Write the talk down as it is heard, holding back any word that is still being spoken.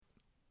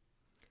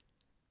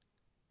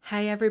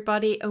Hey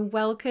everybody, and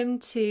welcome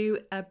to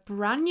a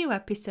brand new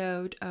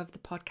episode of the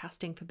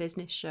Podcasting for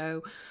Business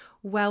show.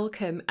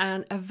 Welcome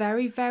and a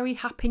very, very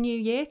happy new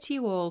year to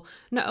you all.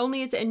 Not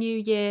only is it a new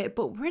year,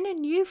 but we're in a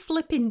new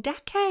flipping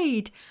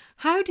decade.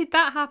 How did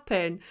that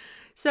happen?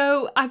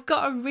 So I've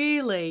got a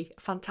really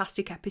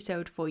fantastic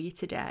episode for you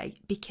today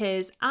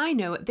because I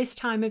know at this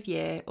time of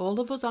year, all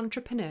of us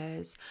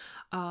entrepreneurs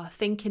are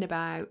thinking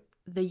about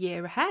the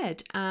year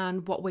ahead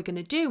and what we're going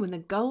to do and the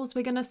goals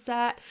we're going to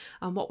set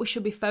and what we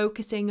should be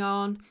focusing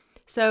on.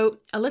 So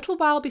a little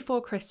while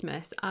before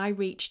Christmas, I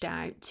reached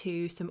out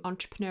to some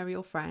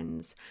entrepreneurial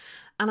friends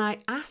and I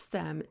asked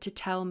them to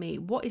tell me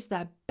what is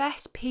their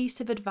best piece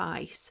of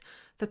advice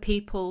for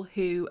people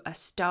who are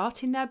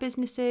starting their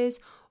businesses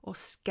or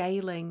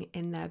scaling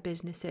in their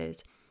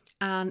businesses.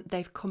 And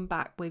they've come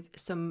back with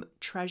some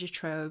treasure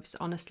troves,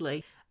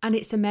 honestly. And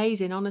it's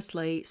amazing,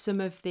 honestly, some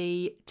of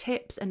the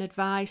tips and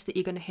advice that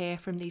you're going to hear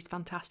from these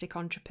fantastic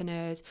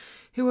entrepreneurs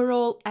who are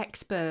all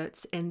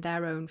experts in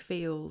their own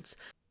fields.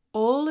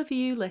 All of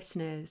you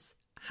listeners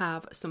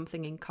have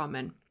something in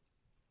common.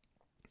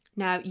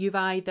 Now, you've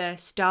either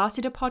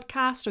started a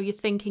podcast or you're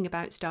thinking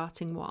about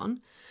starting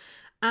one,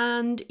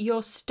 and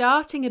you're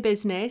starting a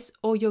business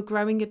or you're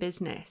growing a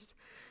business.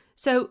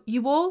 So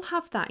you all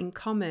have that in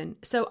common.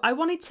 So I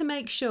wanted to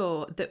make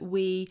sure that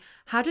we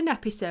had an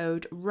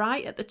episode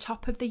right at the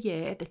top of the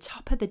year, the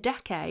top of the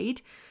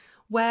decade,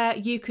 where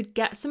you could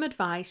get some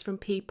advice from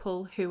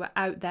people who are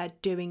out there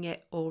doing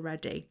it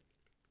already.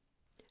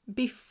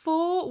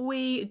 Before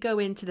we go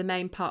into the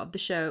main part of the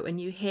show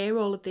and you hear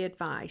all of the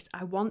advice,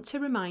 I want to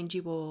remind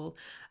you all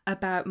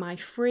about my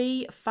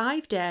free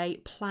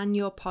 5-day Plan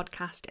Your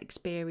Podcast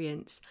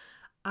experience.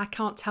 I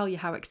can't tell you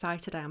how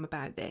excited I am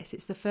about this.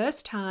 It's the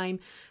first time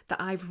that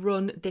I've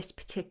run this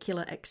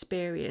particular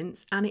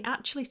experience, and it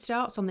actually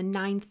starts on the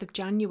 9th of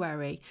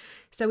January.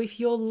 So if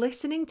you're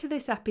listening to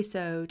this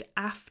episode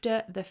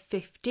after the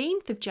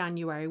 15th of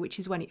January, which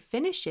is when it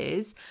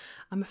finishes,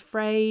 I'm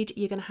afraid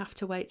you're going to have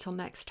to wait till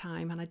next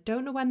time. And I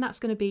don't know when that's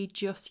going to be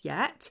just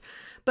yet,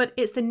 but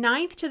it's the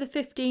 9th to the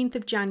 15th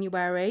of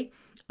January.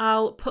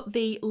 I'll put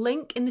the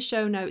link in the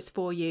show notes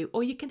for you,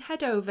 or you can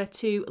head over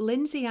to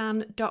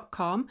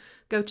lindsayann.com,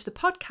 go to the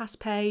podcast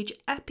page,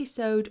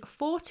 episode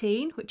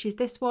 14, which is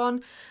this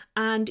one,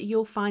 and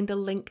you'll find a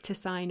link to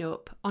sign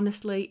up.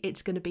 Honestly,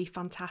 it's going to be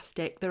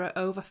fantastic. There are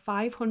over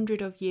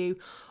 500 of you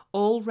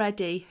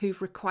already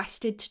who've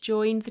requested to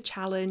join the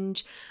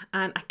challenge,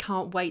 and I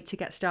can't wait to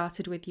get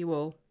started with you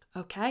all.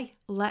 Okay,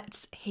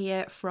 let's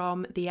hear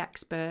from the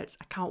experts.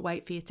 I can't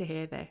wait for you to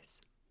hear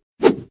this.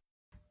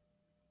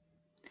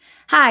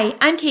 Hi,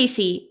 I'm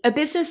Casey, a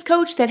business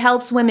coach that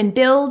helps women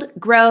build,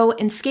 grow,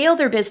 and scale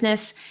their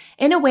business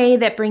in a way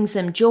that brings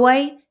them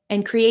joy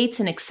and creates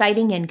an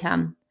exciting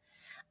income.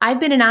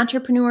 I've been an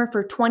entrepreneur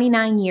for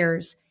 29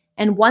 years,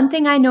 and one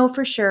thing I know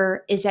for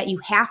sure is that you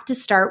have to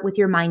start with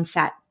your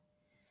mindset.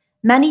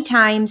 Many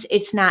times,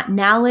 it's not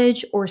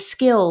knowledge or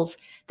skills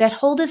that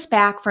hold us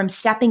back from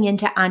stepping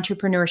into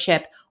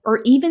entrepreneurship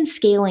or even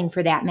scaling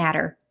for that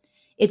matter.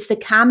 It's the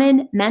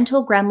common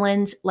mental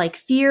gremlins like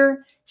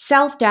fear,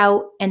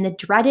 self-doubt, and the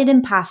dreaded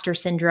imposter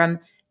syndrome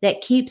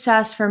that keeps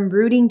us from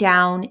rooting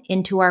down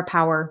into our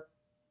power.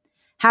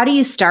 How do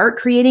you start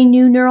creating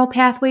new neural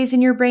pathways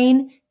in your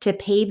brain to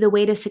pave the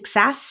way to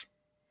success?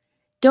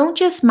 Don't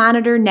just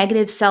monitor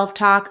negative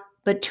self-talk,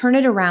 but turn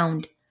it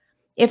around.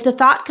 If the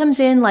thought comes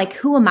in like,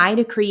 who am I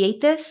to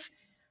create this?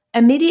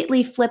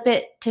 Immediately flip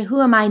it to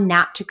who am I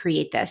not to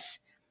create this?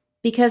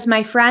 Because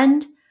my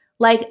friend,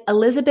 like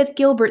Elizabeth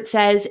Gilbert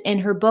says in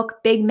her book,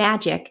 Big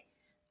Magic,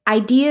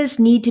 ideas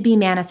need to be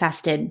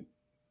manifested.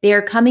 They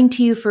are coming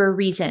to you for a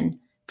reason,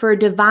 for a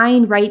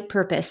divine right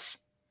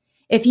purpose.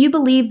 If you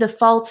believe the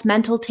false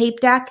mental tape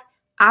deck,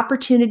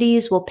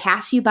 opportunities will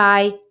pass you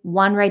by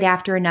one right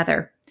after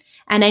another.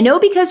 And I know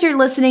because you're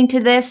listening to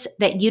this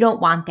that you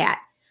don't want that.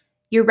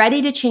 You're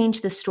ready to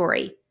change the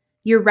story.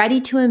 You're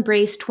ready to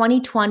embrace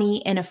 2020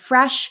 in a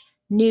fresh,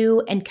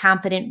 new, and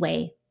confident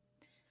way.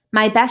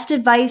 My best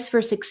advice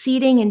for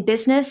succeeding in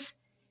business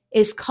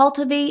is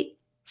cultivate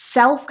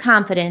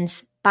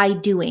self-confidence by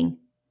doing,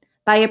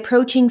 by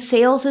approaching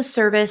sales as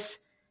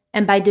service,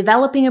 and by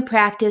developing a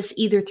practice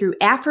either through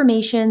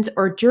affirmations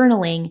or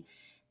journaling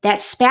that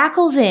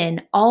spackles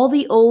in all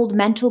the old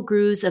mental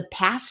grooves of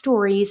past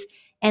stories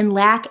and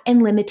lack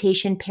and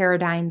limitation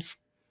paradigms.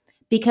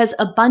 Because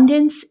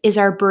abundance is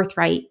our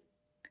birthright.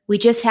 We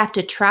just have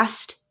to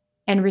trust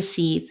and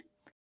receive.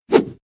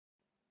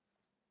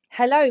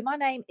 Hello, my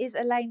name is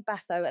Elaine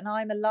Batho and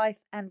I'm a life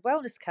and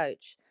wellness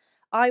coach.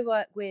 I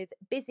work with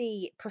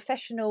busy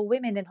professional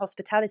women in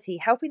hospitality,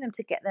 helping them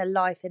to get their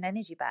life and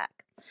energy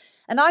back.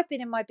 And I've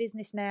been in my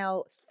business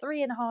now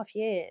 3.5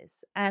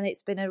 years, and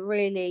it's been a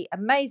really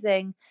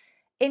amazing,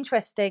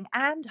 interesting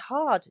and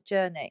hard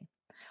journey.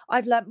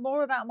 I've learnt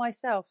more about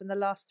myself in the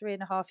last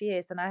 3.5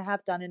 years than I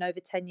have done in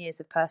over 10 years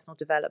of personal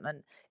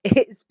development.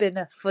 It's been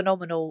a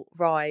phenomenal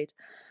ride.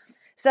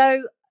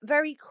 So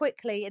very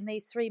quickly in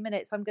these 3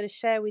 minutes, I'm going to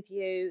share with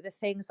you the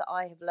things that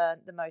I have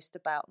learned the most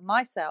about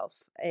myself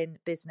in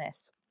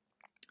business.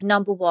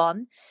 Number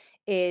one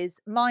is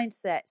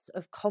mindsets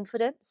of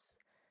confidence,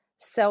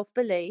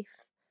 self-belief,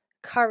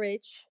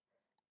 courage,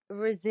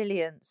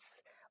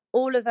 resilience.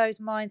 All of those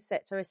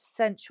mindsets are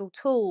essential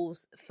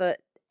tools for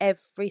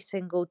every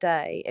single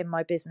day in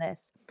my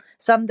business.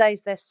 Some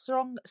days they're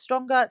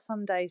stronger,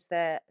 some days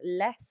they're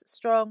less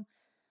strong,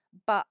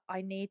 but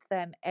I need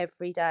them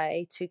every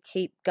day to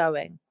keep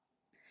going.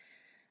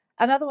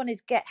 Another one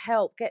is get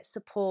help, get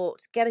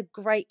support, get a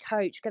great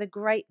coach, get a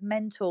great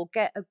mentor,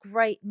 get a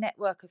great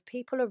network of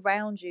people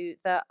around you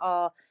that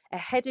are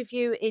ahead of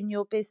you in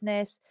your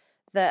business,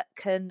 that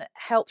can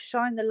help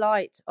shine the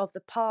light of the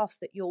path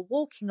that you're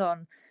walking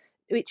on,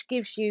 which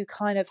gives you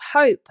kind of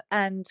hope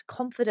and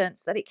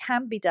confidence that it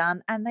can be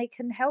done, and they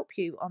can help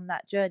you on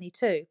that journey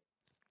too.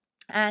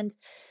 And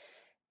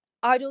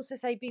I'd also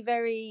say be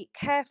very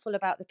careful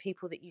about the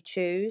people that you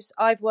choose.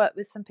 I've worked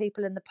with some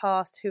people in the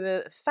past who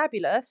are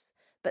fabulous,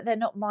 but they're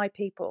not my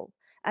people,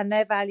 and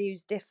their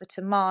values differ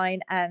to mine,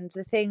 and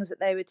the things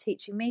that they were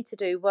teaching me to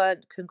do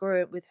weren't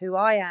congruent with who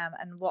I am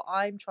and what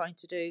I'm trying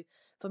to do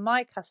for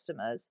my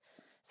customers.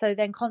 So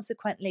then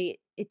consequently,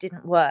 it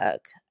didn't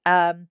work.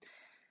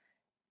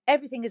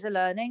 Everything is a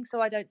learning,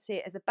 so I don't see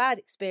it as a bad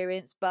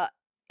experience, but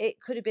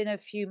it could have been a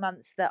few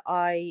months that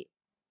I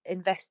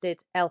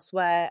invested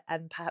elsewhere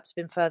and perhaps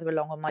been further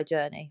along on my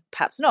journey.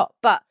 Perhaps not,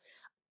 but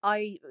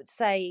I would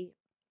say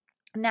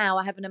now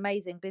I have an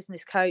amazing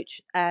business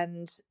coach,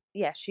 and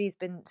yeah, she's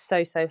been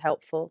so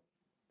helpful.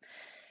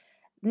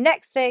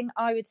 Next thing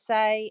I would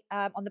say,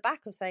 on the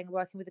back of saying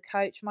working with a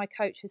coach, my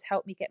coach has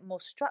helped me get more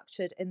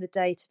structured in the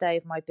day-to-day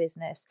of my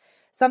business.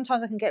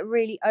 Sometimes I can get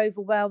really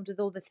overwhelmed with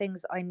all the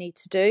things that I need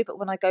to do, but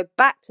when I go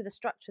back to the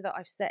structure that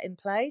I've set in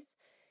place,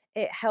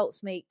 it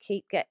helps me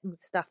keep getting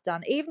stuff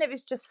done. Even if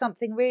it's just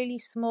something really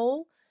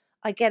small,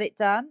 I get it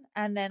done,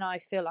 and then I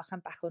feel like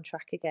I'm back on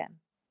track again.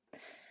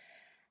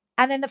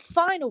 And then the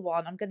final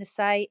one I'm going to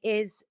say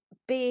is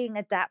being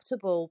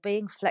adaptable,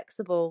 being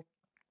flexible.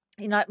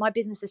 You know, my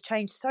business has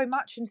changed so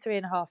much in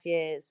 3.5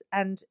 years,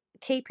 and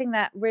keeping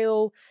that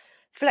real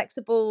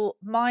flexible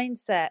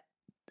mindset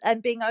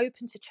and being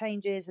open to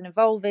changes and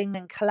evolving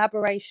and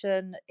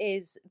collaboration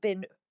is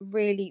been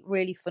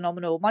really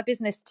phenomenal. My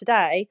business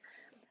today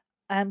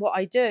and what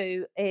I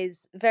do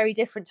is very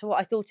different to what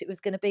I thought it was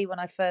going to be when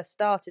I first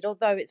started,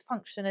 although it's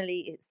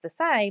the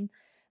same,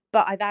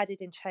 but I've added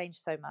and changed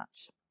so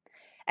much.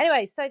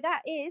 Anyway, so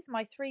that is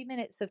my 3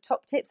 minutes of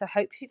top tips. I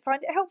hope you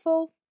find it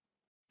helpful.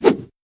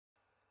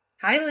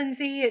 Hi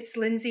Lindsay, it's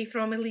Lindsay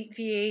from Elite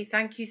VA.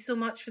 Thank you so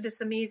much for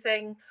this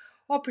amazing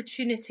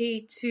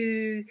opportunity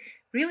to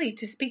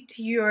speak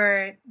to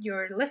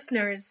your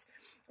listeners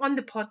on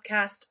the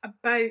podcast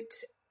about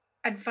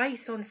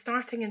advice on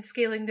starting and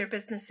scaling their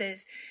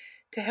businesses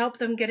to help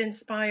them get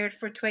inspired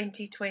for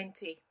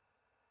 2020.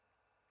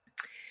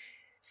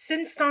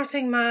 Since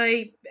starting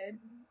my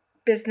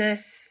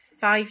business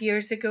 5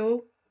 years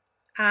ago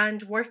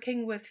and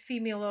working with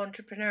female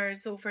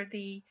entrepreneurs over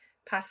the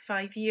past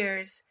 5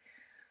 years,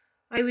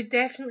 I would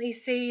definitely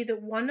say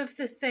that one of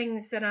the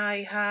things that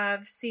I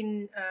have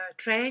seen a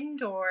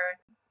trend or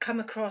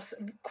come across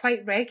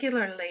quite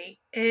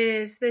regularly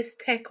is this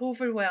tech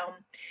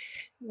overwhelm,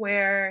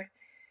 where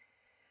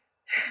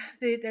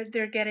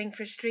they're getting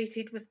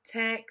frustrated with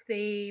tech.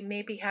 They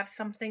maybe have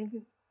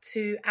something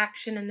to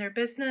action in their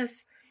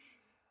business,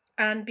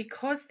 and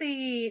because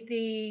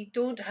they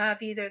don't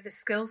have either the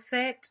skill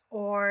set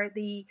or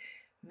the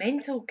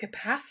mental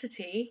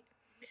capacity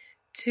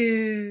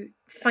to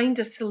find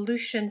a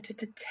solution to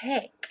the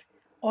tech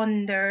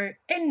in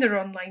their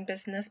online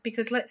business,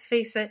 because let's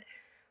face it,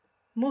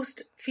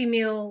 most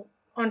female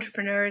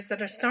entrepreneurs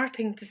that are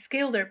starting to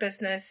scale their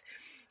business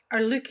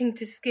are looking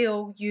to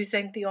scale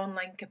using the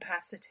online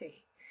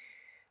capacity.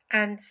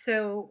 And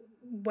so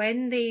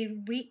when they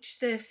reach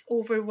this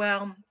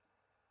overwhelm,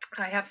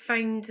 I have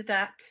found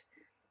that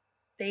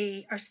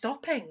they are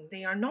stopping.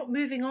 They are not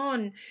moving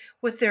on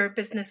with their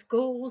business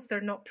goals. They're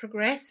not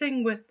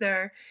progressing with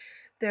their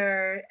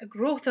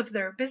growth of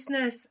their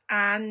business,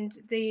 and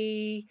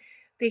they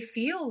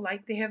feel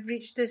like they have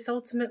reached this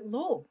ultimate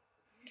low.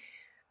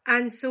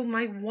 And so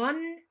my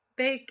one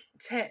big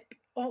tip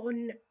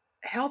on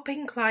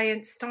helping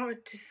clients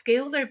start to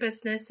scale their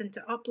business and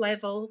to up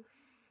level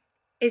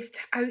is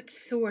to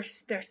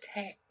outsource their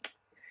tech.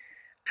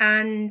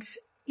 And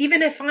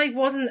even if I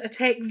wasn't a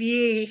tech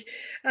VA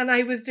and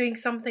I was doing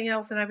something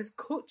else and I was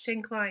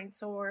coaching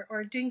clients or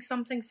doing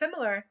something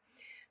similar,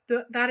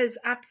 that is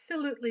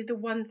absolutely the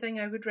one thing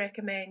I would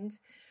recommend.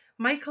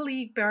 Michael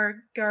E.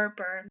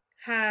 Gerber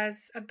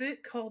has a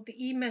book called The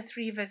E-Myth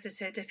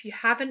Revisited. If you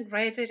haven't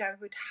read it, I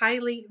would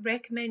highly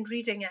recommend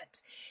reading it.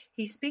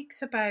 He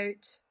speaks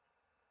about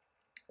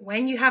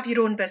when you have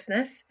your own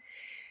business,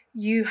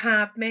 you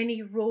have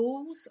many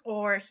roles,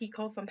 or he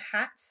calls them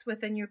hats,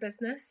 within your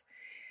business.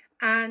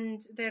 And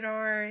there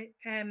are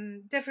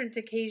different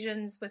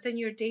occasions within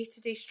your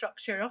day-to-day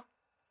structure of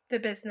the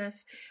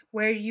business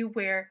where you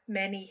wear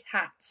many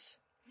hats.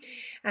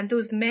 And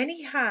those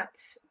many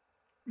hats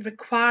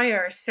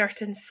require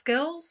certain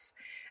skills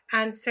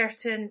and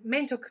certain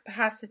mental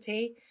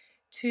capacity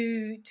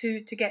to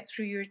get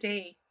through your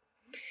day.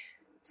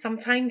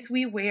 Sometimes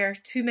we wear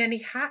too many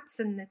hats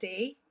in the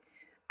day,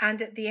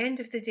 and at the end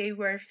of the day,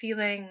 we're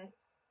feeling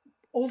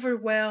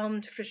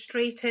overwhelmed,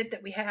 frustrated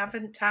that we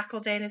haven't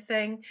tackled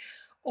anything,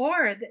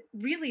 or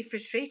really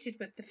frustrated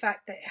with the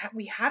fact that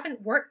we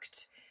haven't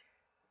worked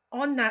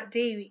on that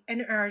day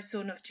in our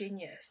zone of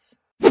genius.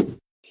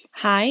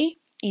 Hi,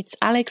 it's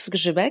Alex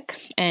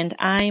Grzybek, and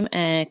I'm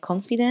a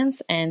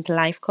confidence and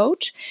life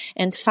coach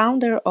and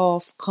founder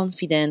of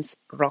Confidence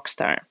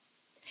Rockstar.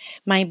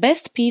 My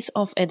best piece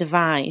of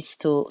advice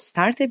to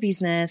start a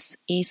business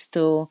is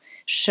to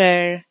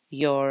share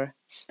your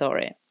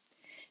story.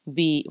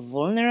 Be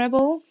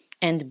vulnerable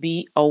and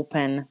be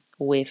open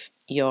with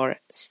your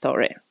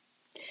story.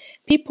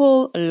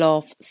 People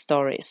love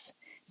stories.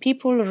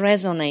 People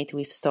resonate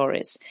with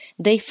stories.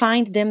 They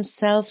find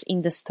themselves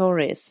in the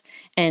stories,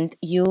 and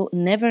you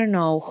never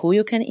know who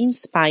you can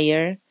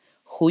inspire,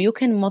 who you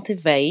can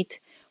motivate,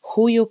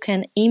 who you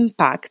can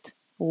impact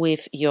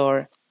with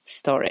your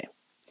story.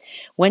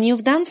 When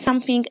you've done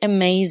something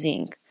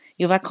amazing,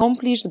 you've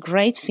accomplished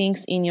great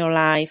things in your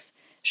life,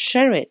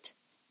 share it.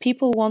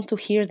 People want to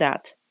hear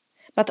that.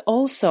 But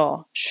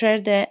also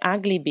share the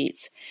ugly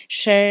bits,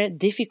 share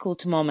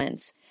difficult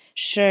moments,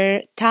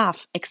 share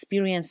tough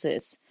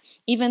experiences,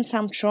 even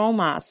some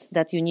traumas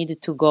that you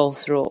needed to go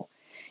through.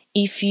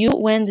 If you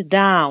went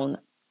down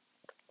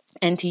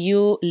and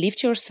you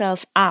lift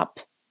yourself up,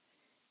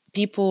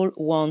 people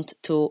want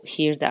to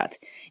hear that.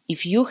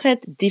 If you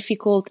had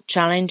difficult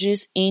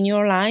challenges in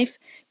your life,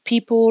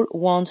 people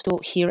want to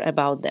hear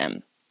about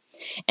them.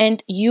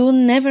 And you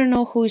never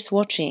know who is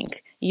watching.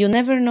 You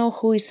never know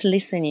who is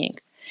listening.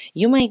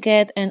 You may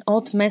get an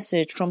odd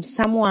message from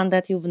someone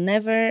that you've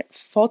never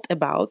thought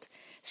about,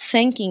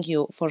 thanking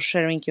you for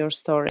sharing your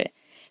story,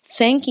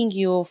 thanking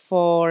you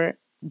for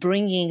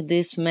bringing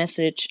this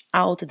message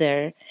out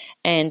there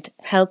and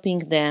helping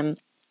them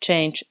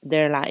change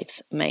their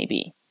lives,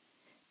 maybe.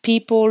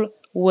 People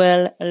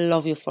will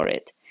love you for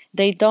it.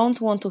 They don't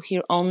want to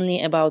hear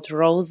only about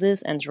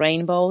roses and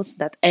rainbows,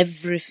 that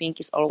everything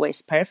is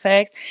always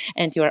perfect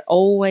and you are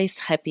always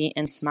happy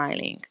and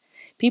smiling.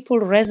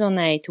 People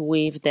resonate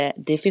with the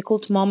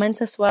difficult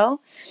moments as well.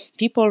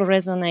 People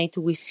resonate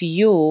with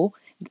you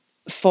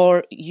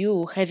for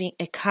you having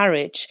a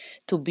courage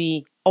to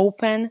be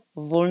open,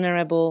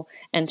 vulnerable,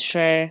 and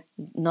share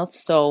not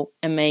so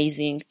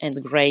amazing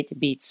and great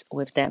bits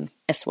with them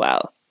as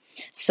well.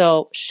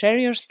 So share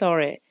your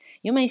story.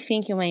 You may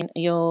think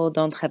you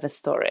don't have a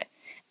story.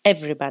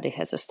 Everybody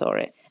has a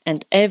story,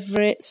 and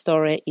every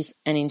story is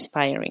an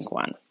inspiring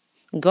one.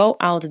 Go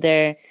out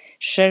there,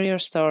 share your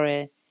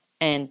story,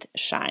 and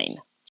shine.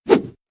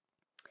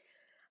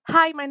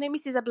 Hi, my name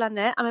is Isabella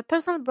Ne. I'm a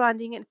personal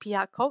branding and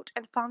PR coach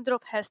and founder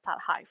of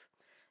Hairstyle Hive.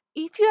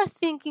 If you are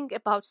thinking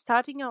about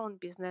starting your own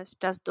business,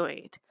 just do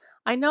it.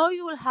 I know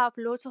you will have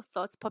lots of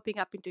thoughts popping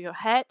up into your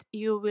head.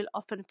 You will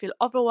often feel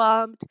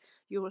overwhelmed.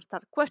 You will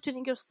start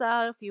questioning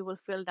yourself. You will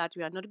feel that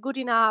you are not good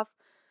enough.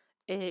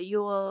 You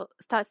will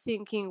start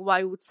thinking,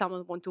 why would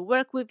someone want to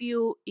work with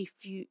you?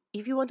 If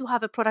you want to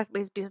have a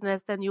product-based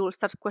business, then you will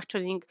start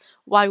questioning,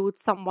 why would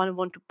someone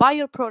want to buy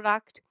your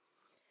product?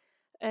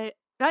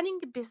 Running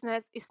a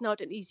business is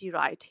not an easy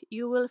ride.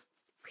 You will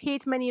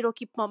hit many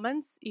rocky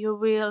moments. You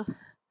will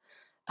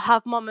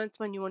have moments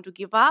when you want to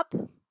give up,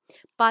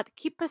 but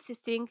keep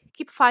persisting,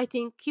 keep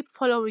fighting, keep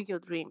following your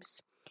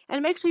dreams.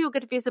 And make sure you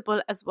get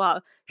visible as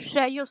well.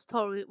 Share your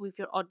story with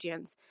your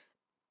audience.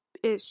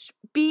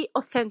 Be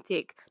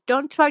authentic.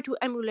 Don't try to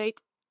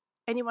emulate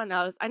anyone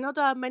else. I know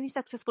there are many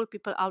successful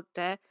people out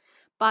there,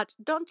 but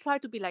don't try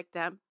to be like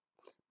them.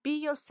 Be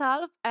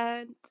yourself,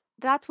 and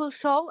that will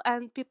show,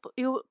 and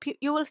you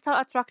will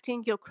start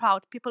attracting your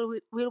crowd. People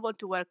will want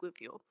to work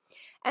with you.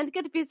 And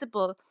get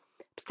visible.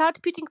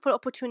 Start pitching for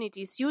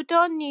opportunities. You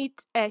don't need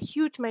a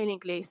huge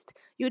mailing list.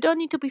 You don't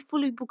need to be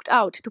fully booked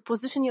out to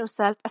position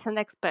yourself as an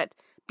expert.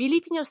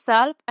 Believe in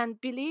yourself and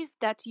believe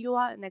that you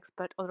are an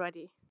expert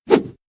already.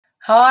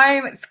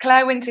 Hi, it's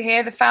Claire Winter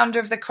here, the founder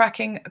of the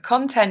Cracking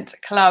Content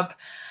Club.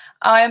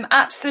 I am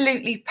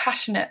absolutely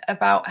passionate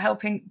about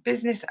helping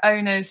business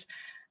owners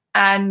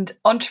and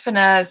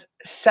entrepreneurs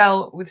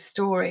sell with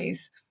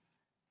stories.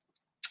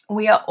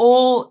 We are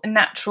all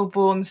natural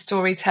born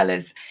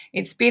storytellers.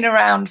 It's been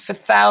around for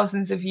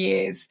thousands of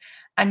years,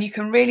 and you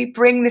can really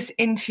bring this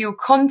into your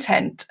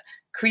content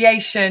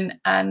creation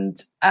and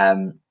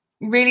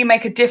really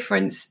make a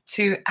difference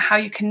to how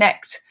you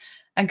connect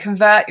and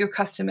convert your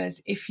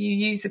customers if you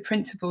use the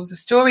principles of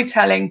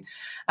storytelling.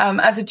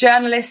 As a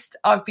journalist,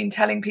 I've been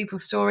telling people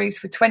stories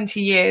for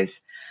 20 years.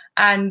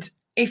 And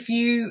if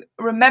you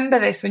remember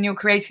this when you're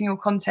creating your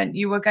content,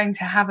 you are going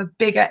to have a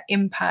bigger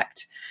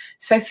impact.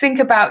 So think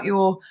about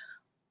your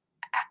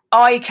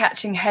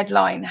eye-catching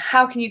headline.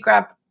 How can you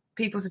grab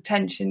people's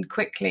attention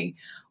quickly?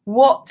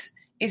 What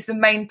is the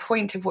main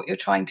point of what you're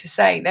trying to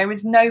say? There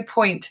is no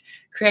point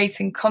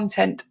creating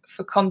content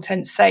for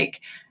content's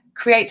sake.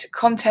 Create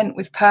content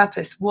with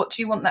purpose. What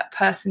do you want that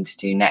person to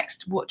do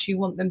next? What do you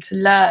want them to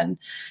learn?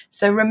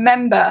 So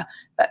remember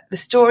that the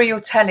story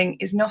you're telling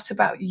is not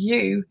about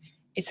you.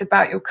 It's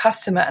about your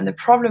customer and the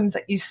problems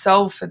that you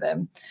solve for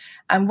them.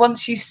 And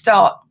once you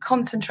start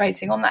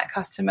concentrating on that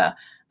customer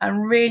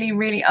and really,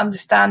 really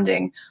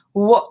understanding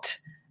what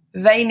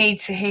they need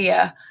to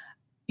hear,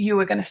 you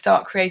are going to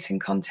start creating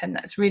content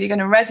that's really going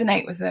to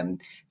resonate with them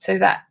so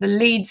that the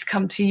leads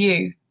come to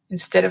you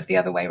instead of the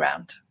other way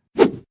around.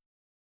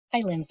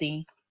 Hi,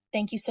 Lindsay.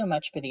 Thank you so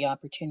much for the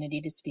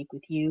opportunity to speak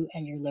with you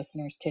and your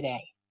listeners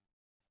today.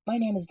 My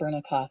name is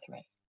Verna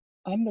Cothran.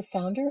 I'm the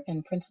founder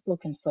and principal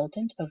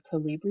consultant of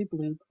Colibri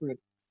Blue Group,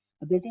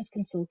 a business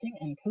consulting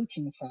and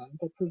coaching firm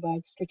that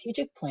provides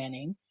strategic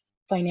planning,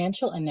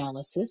 financial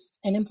analysis,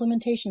 and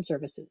implementation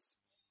services.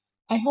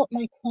 I help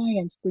my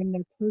clients bring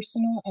their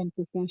personal and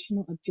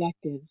professional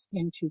objectives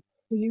into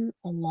clear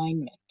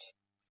alignment.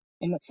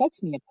 And what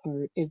sets me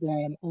apart is that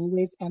I am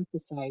always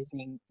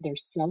emphasizing their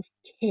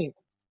self-care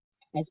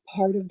as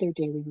part of their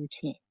daily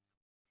routine.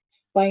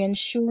 By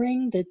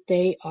ensuring that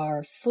they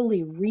are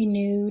fully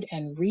renewed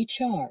and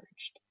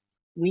recharged,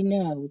 we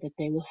know that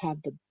they will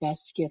have the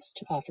best gifts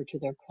to offer to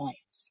their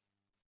clients.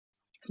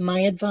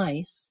 My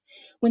advice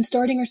when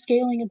starting or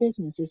scaling a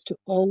business is to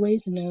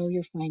always know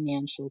your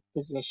financial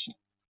position.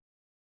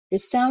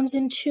 This sounds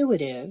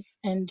intuitive,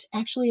 and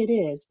actually it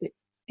is, but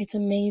it's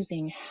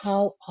amazing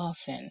how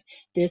often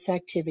this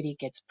activity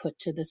gets put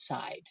to the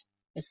side,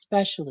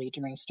 especially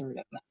during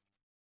startup mode.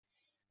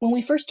 When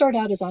we first start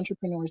out as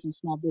entrepreneurs and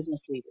small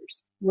business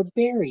leaders, we're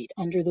buried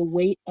under the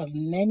weight of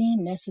many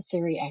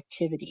necessary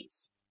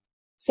activities.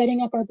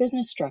 Setting up our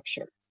business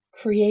structure,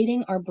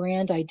 creating our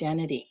brand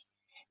identity,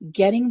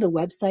 getting the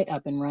website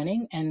up and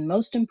running, and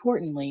most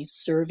importantly,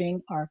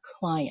 serving our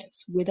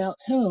clients, without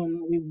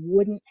whom we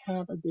wouldn't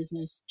have a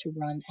business to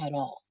run at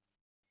all.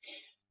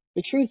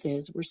 The truth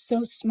is, we're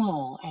so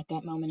small at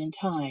that moment in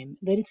time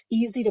that it's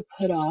easy to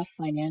put off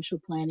financial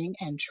planning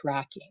and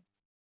tracking.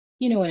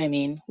 You know what I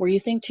mean, where you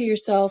think to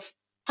yourself,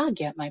 I'll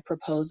get my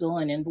proposal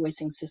and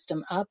invoicing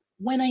system up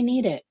when I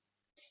need it.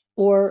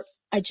 Or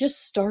I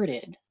just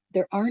started.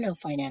 There are no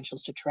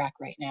financials to track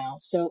right now,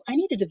 so I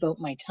need to devote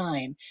my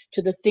time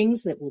to the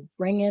things that will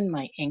bring in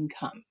my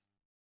income.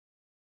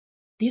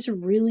 These are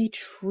really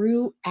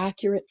true,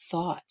 accurate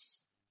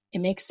thoughts. It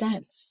makes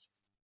sense.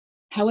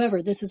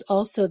 However, this is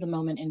also the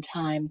moment in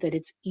time that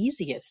it's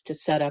easiest to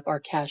set up our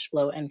cash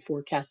flow and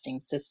forecasting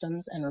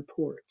systems and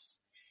reports.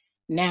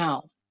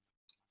 Now,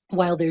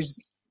 while there's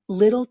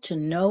little to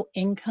no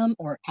income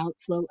or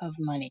outflow of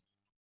money,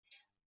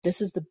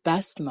 this is the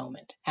best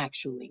moment,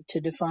 actually,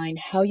 to define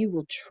how you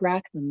will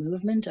track the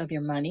movement of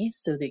your money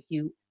so that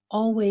you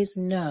always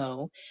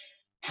know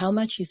how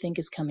much you think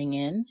is coming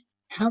in,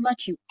 how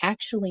much you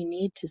actually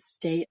need to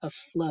stay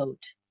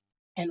afloat,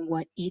 and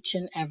what each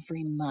and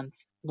every month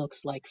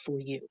looks like for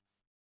you.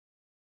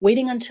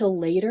 Waiting until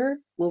later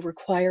will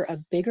require a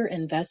bigger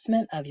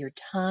investment of your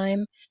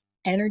time,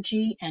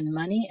 energy, and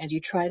money as you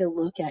try to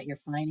look at your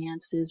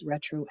finances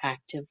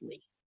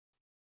retroactively.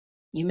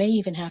 You may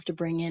even have to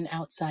bring in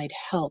outside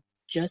help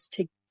just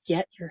to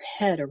get your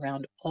head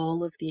around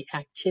all of the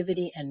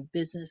activity and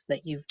business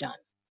that you've done.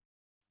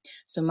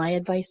 So my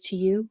advice to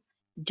you,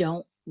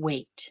 don't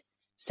wait.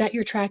 Set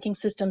your tracking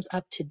systems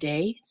up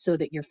today so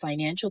that your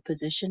financial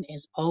position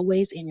is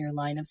always in your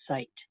line of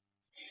sight.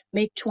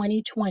 Make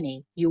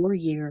 2020 your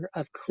year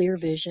of clear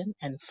vision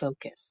and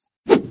focus.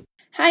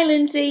 Hi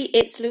Lindsay,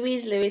 it's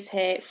Louise Lewis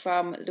here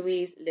from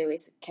Louise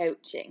Lewis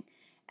Coaching.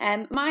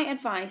 My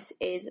advice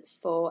is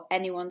for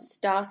anyone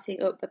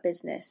starting up a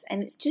business,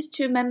 and it's just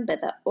to remember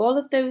that all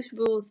of those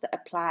rules that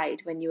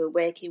applied when you were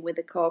working with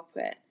a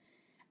corporate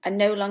are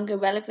no longer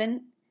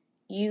relevant.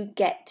 You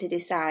get to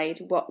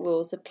decide what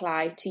rules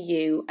apply to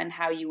you and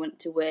how you want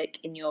to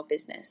work in your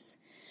business.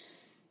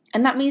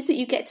 And that means that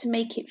you get to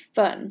make it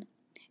fun.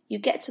 You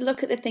get to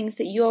look at the things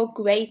that you're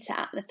great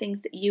at, the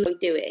things that you are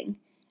doing,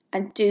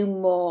 and do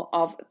more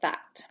of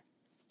that.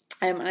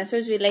 And I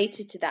suppose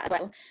related to that as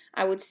well,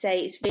 I would say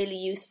it's really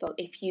useful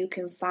if you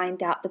can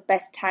find out the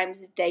best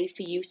times of day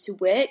for you to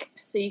work.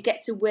 So you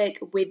get to work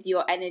with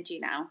your energy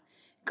now.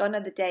 Gone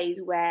are the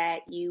days where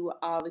you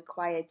are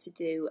required to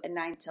do a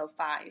 9 till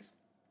 5.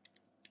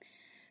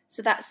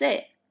 So that's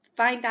it.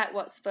 Find out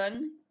what's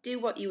fun, do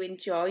what you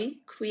enjoy,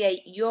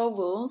 create your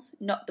rules,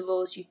 not the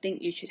rules you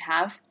think you should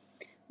have,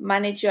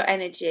 manage your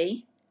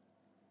energy,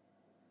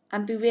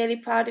 and be really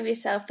proud of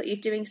yourself that you're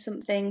doing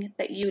something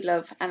that you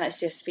love and that's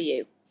just for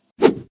you.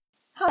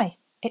 Hi,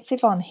 it's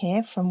Yvonne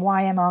here from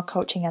YMR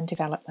Coaching and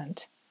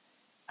Development.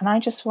 And I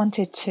just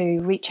wanted to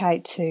reach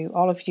out to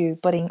all of you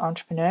budding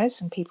entrepreneurs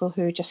and people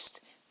who are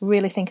just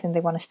really thinking they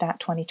want to start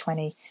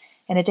 2020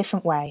 in a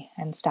different way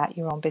and start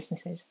your own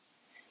businesses.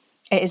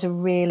 It is a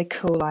really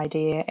cool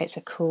idea. It's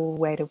a cool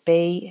way to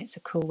be. It's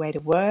a cool way to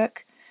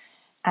work.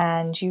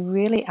 And you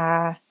really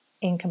are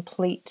in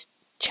complete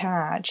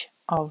charge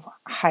of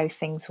how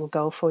things will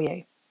go for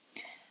you.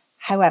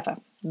 However,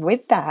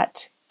 with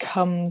that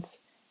comes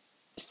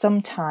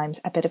sometimes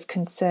a bit of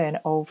concern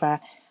over,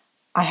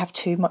 I have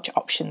too much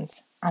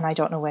options and I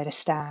don't know where to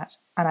start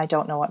and I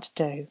don't know what to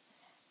do.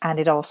 And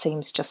it all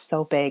seems just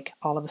so big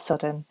all of a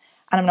sudden.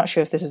 And I'm not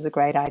sure if this is a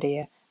great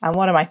idea. And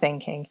what am I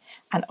thinking?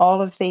 And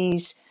all of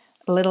these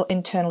little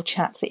internal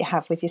chats that you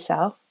have with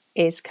yourself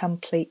is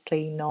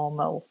completely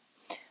normal.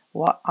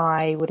 What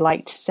I would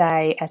like to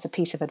say as a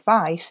piece of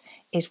advice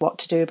is what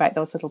to do about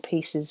those little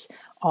pieces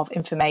of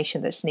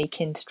information that sneak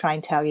in to try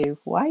and tell you,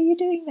 why are you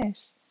doing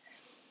this?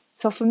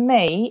 So for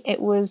me, it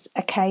was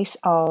a case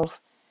of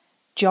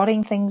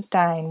jotting things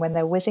down when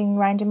they're whizzing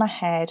around in my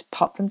head,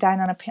 pop them down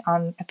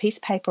on a piece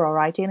of paper, or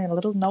ideally in a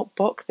little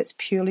notebook that's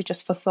purely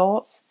just for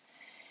thoughts.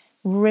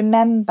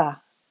 Remember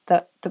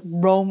that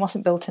Rome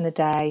wasn't built in a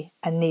day,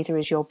 and neither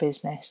is your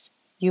business.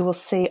 You will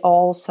see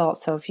all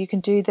sorts of, you can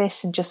do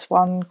this in just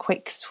one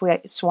quick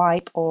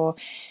swipe, or,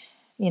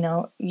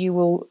 you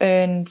will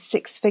earn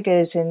 6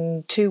 figures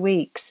in 2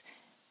 weeks.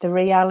 The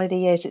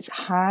reality is it's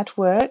hard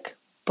work,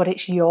 but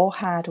it's your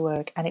hard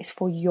work, and it's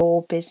for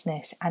your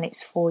business, and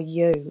it's for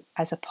you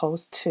as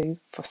opposed to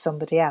for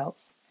somebody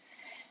else.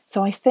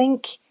 So I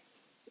think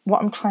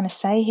what I'm trying to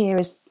say here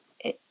is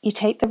you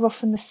take the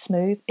rough and the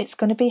smooth. It's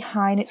going to be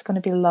high and it's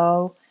going to be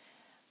low,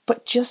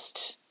 but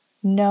just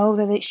know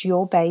that it's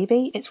your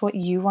baby. It's what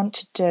you want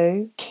to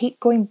do. Keep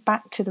going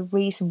back to the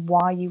reason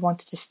why you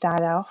wanted to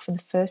start off in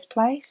the first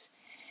place.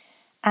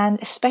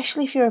 And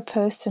especially if you're a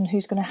person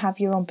who's going to have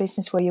your own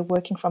business where you're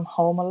working from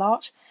home a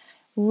lot,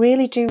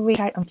 really do reach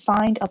out and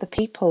find other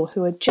people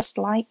who are just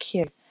like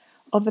you,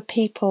 other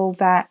people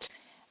that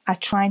are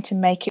trying to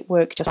make it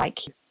work just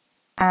like you.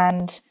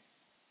 And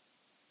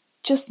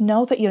just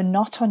know that you're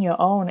not on your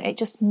own. It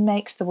just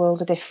makes the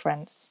world a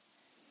difference.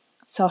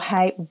 So,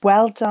 hey,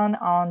 well done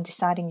on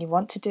deciding you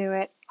want to do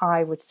it.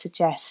 I would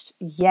suggest,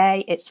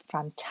 yay, it's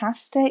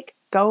fantastic.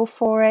 Go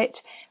for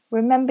it.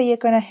 Remember, you're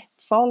going to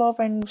fall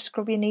over and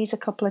scrub your knees a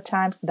couple of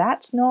times.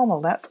 That's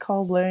normal. That's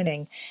called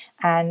learning.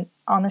 And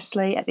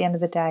honestly, at the end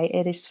of the day,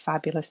 it is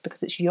fabulous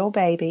because it's your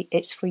baby.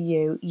 It's for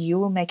you. You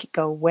will make it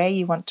go where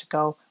you want to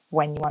go,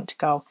 when you want to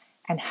go,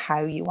 and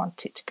how you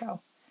want it to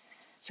go.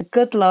 So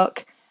good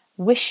luck.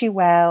 Wish you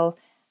well.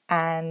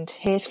 And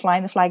here's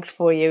flying the flags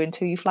for you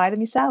until you fly them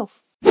yourself.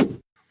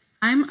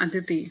 I'm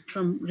Aditi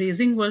from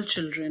Raising World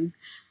Children,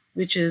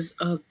 which is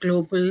a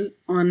global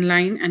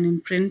online and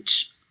in print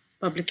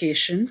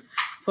publication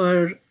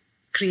for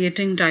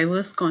creating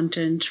diverse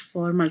content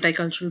for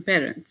multicultural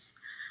parents.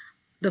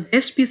 The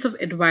best piece of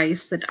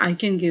advice that I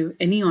can give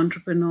any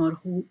entrepreneur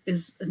who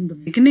is in the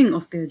beginning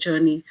of their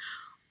journey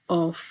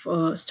of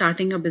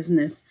starting a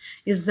business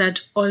is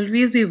that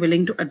always be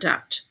willing to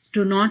adapt.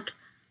 Do not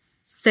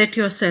set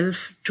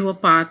yourself to a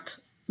path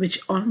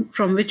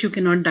from which you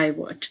cannot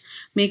divert.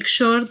 Make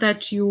sure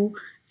that you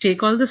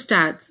take all the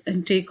stats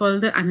and take all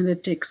the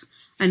analytics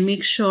and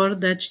make sure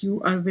that you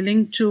are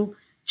willing to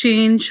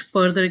change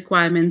per the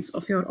requirements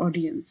of your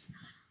audience.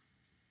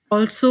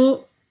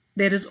 Also,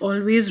 there is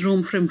always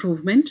room for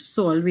improvement,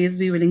 so always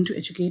be willing to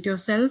educate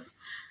yourself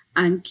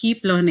and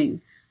keep learning.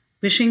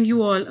 Wishing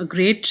you all a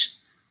great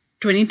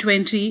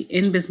 2020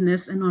 in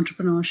business and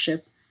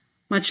entrepreneurship.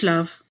 Much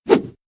love.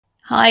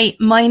 Hi,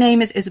 my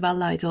name is Isabel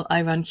Lydell.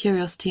 I run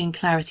Curiosity and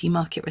Clarity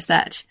Market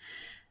Research.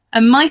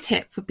 And my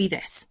tip would be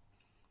this.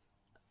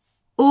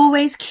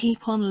 Always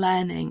keep on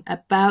learning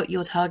about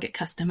your target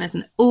customers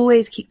and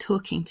always keep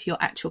talking to your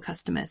actual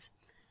customers.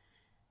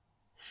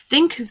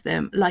 Think of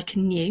them like a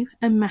new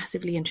and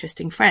massively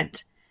interesting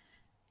friend.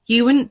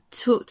 You wouldn't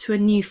talk to a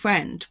new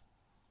friend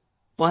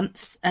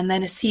once and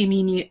then assume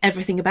you knew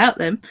everything about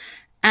them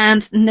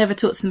and never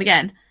talk to them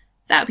again.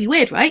 That would be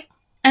weird, right?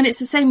 And it's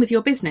the same with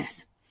your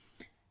business.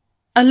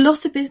 A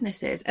lot of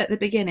businesses at the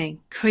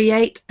beginning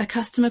create a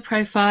customer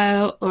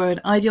profile or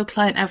an ideal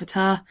client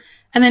avatar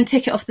and then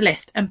tick it off the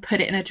list and put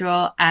it in a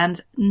drawer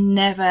and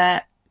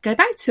never go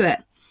back to it.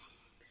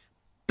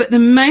 But the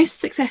most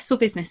successful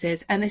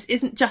businesses, and this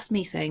isn't just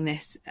me saying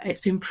this, it's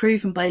been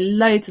proven by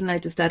loads and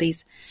loads of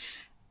studies,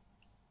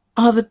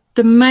 are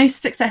the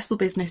most successful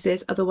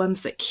businesses are the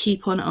ones that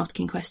keep on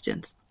asking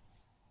questions.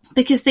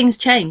 Because things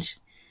change.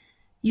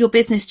 Your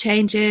business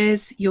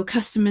changes, your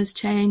customers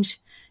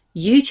change,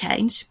 you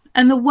change,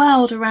 and the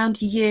world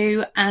around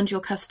you and your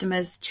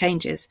customers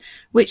changes,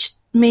 which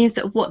means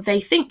that what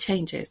they think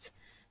changes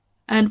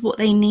and what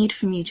they need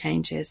from you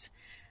changes.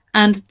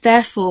 And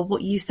therefore,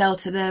 what you sell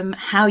to them,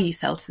 how you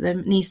sell to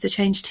them needs to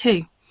change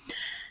too.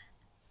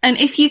 And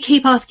if you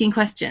keep asking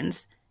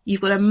questions,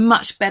 you've got a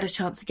much better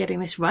chance of getting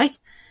this right.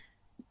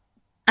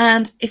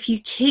 And if you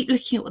keep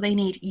looking at what they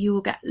need, you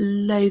will get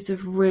loads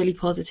of really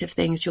positive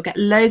things. You'll get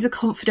loads of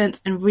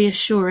confidence and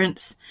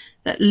reassurance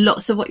that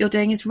lots of what you're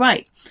doing is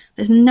right.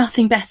 There's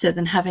nothing better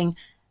than having,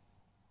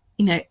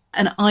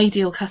 an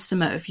ideal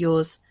customer of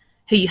yours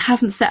who you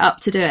haven't set up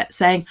to do it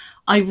saying,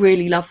 I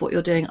really love what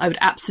you're doing. I would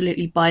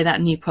absolutely buy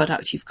that new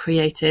product you've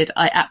created.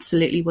 I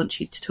absolutely want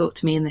you to talk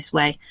to me in this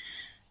way.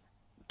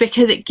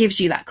 Because it gives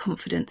you that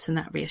confidence and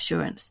that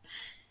reassurance.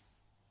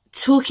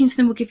 Talking to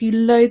them will give you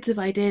loads of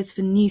ideas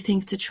for new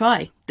things to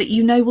try that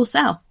you know will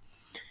sell.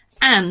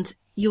 And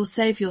you'll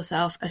save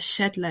yourself a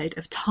shed load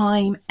of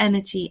time,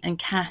 energy and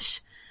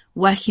cash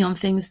working on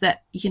things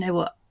that,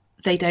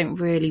 they don't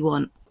really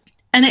want.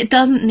 And it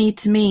doesn't need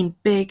to mean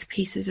big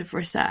pieces of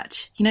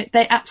research.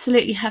 They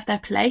absolutely have their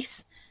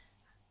place.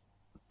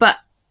 But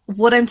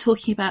what I'm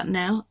talking about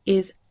now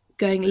is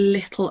going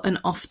little and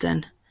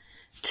often.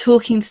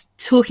 Talking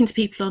to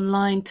people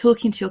online,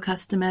 talking to your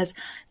customers,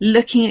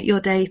 looking at your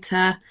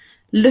data,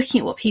 looking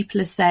at what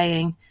people are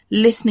saying,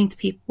 listening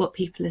to what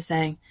people are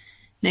saying.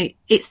 No,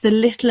 it's the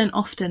little and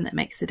often that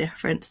makes a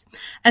difference.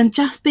 And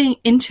just being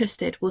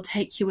interested will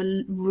take you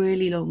a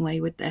really long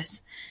way with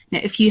this. Now,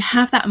 if you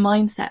have that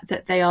mindset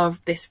that they are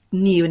this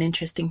new and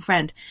interesting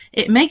friend,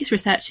 it makes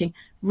researching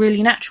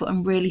really natural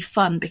and really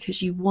fun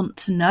because you want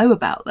to know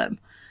about them.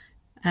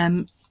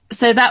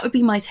 So that would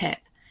be my tip.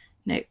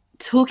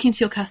 Talking to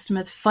your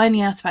customers,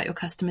 finding out about your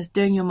customers,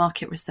 doing your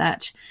market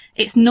research.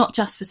 It's not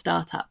just for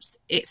startups.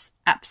 It's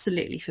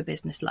absolutely for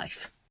business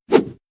life.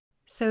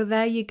 So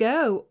there you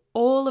go.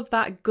 All of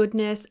that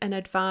goodness and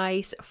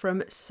advice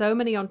from so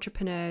many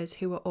entrepreneurs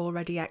who are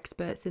already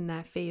experts in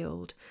their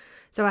field.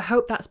 So I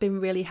hope that's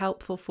been really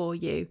helpful for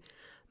you.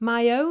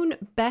 My own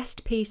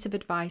best piece of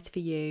advice for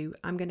you,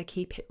 I'm going to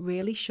keep it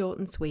really short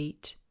and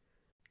sweet,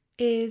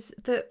 is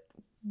that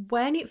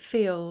when it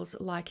feels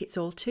like it's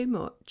all too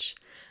much,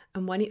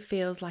 and when it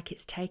feels like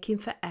it's taking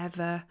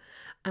forever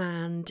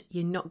and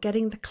you're not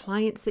getting the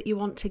clients that you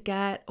want to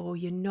get, or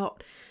you're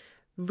not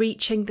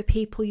reaching the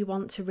people you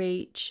want to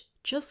reach,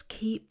 just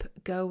keep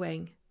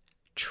going.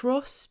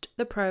 Trust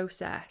the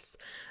process.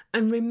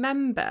 And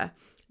remember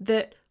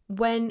that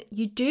when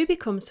you do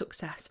become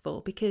successful,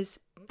 because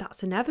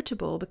that's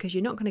inevitable, because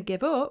you're not going to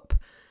give up,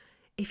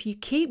 if you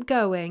keep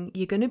going,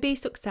 you're going to be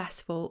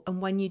successful.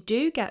 And when you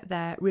do get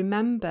there,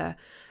 remember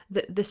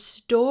that the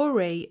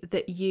story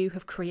that you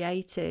have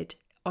created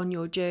on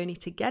your journey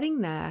to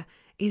getting there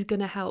is going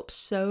to help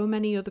so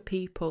many other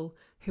people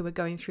who are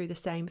going through the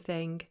same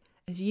thing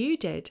as you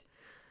did.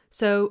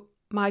 So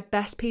my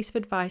best piece of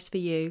advice for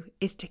you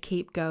is to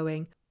keep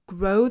going.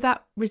 Grow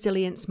that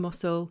resilience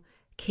muscle,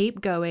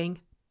 keep going,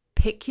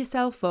 pick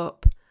yourself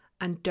up,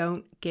 and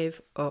don't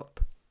give up.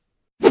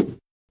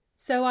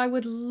 So I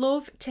would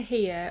love to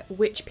hear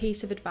which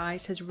piece of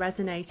advice has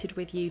resonated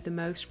with you the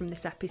most from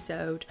this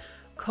episode.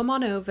 Come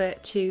on over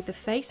to the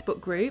Facebook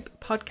group,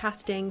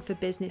 Podcasting for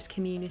Business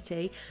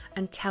Community,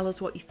 and tell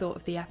us what you thought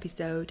of the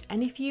episode.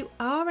 And if you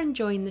are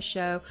enjoying the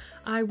show,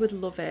 I would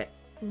love it,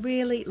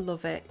 really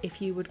love it,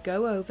 if you would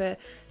go over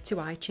to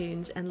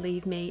iTunes and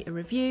leave me a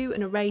review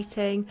and a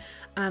rating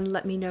and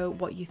let me know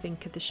what you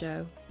think of the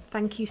show.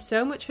 Thank you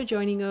so much for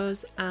joining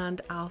us,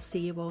 and I'll see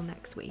you all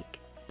next week.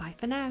 Bye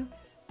for now.